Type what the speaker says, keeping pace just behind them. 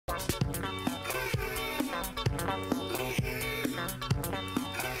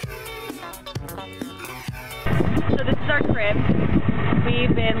our crib.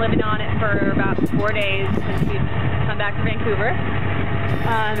 We've been living on it for about 4 days since we've come back from Vancouver.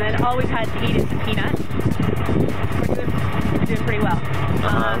 And all we've had to eat is peanuts. We're doing pretty well.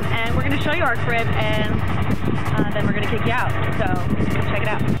 And we're going to show you our crib, and then we're going to kick you out. So check it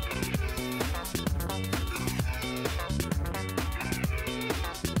out.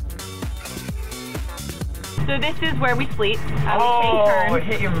 So this is where we sleep. We take turns. It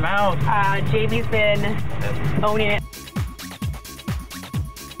hit your mouth. Jamie's been owning it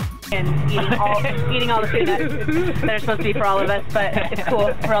and eating all the peanuts that are supposed to be for all of us, but it's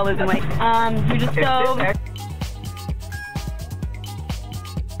cool. We're all losing weight. Here's a stove.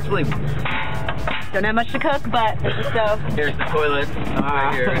 Don't have much to cook, but there's a stove. Here's the toilet.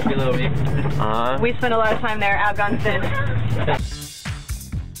 Right here, right below me. We spend a lot of time there. Abgon's been.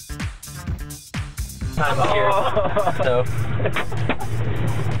 So.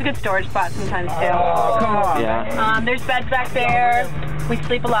 It's a good storage spot sometimes too. Oh, come on. Yeah. There's beds back there. We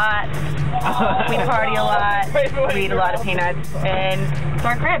sleep a lot. We party a lot. We eat a lot of peanuts. And it's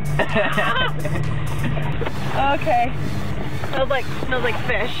our crib. Okay. Smells like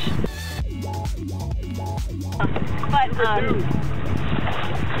fish. But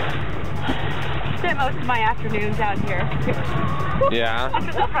spent most of my afternoons out here. Yeah. This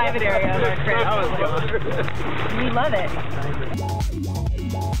is a private area of our crib. We love it.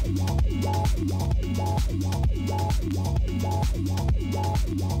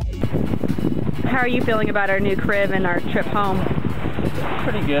 How are you feeling about our new crib and our trip home?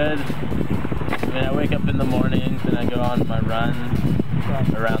 Pretty good. I mean, I wake up in the mornings and I go on my run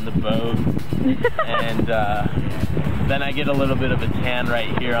around the boat, and then I get a little bit of a tan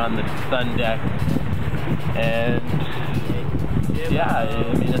right here on the sun deck, and yeah,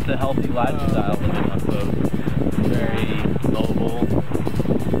 I mean, it's a healthy lifestyle living on boats. Very mobile.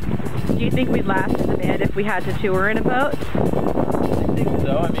 Do you think we'd last as a band if we had to tour in a boat? I think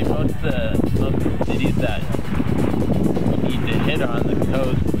so. I mean, most of the cities that we need to hit are on the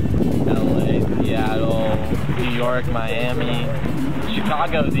coast. LA, Seattle, New York, Miami.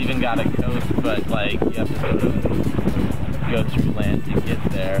 Chicago's even got a coast, but like you have to sort of go through land to get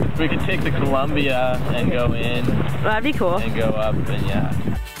there. We could take the Columbia and go in. That'd be cool. And go up, and yeah.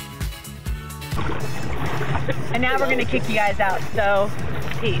 And now we're gonna kick you guys out, so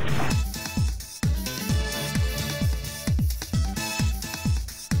peace.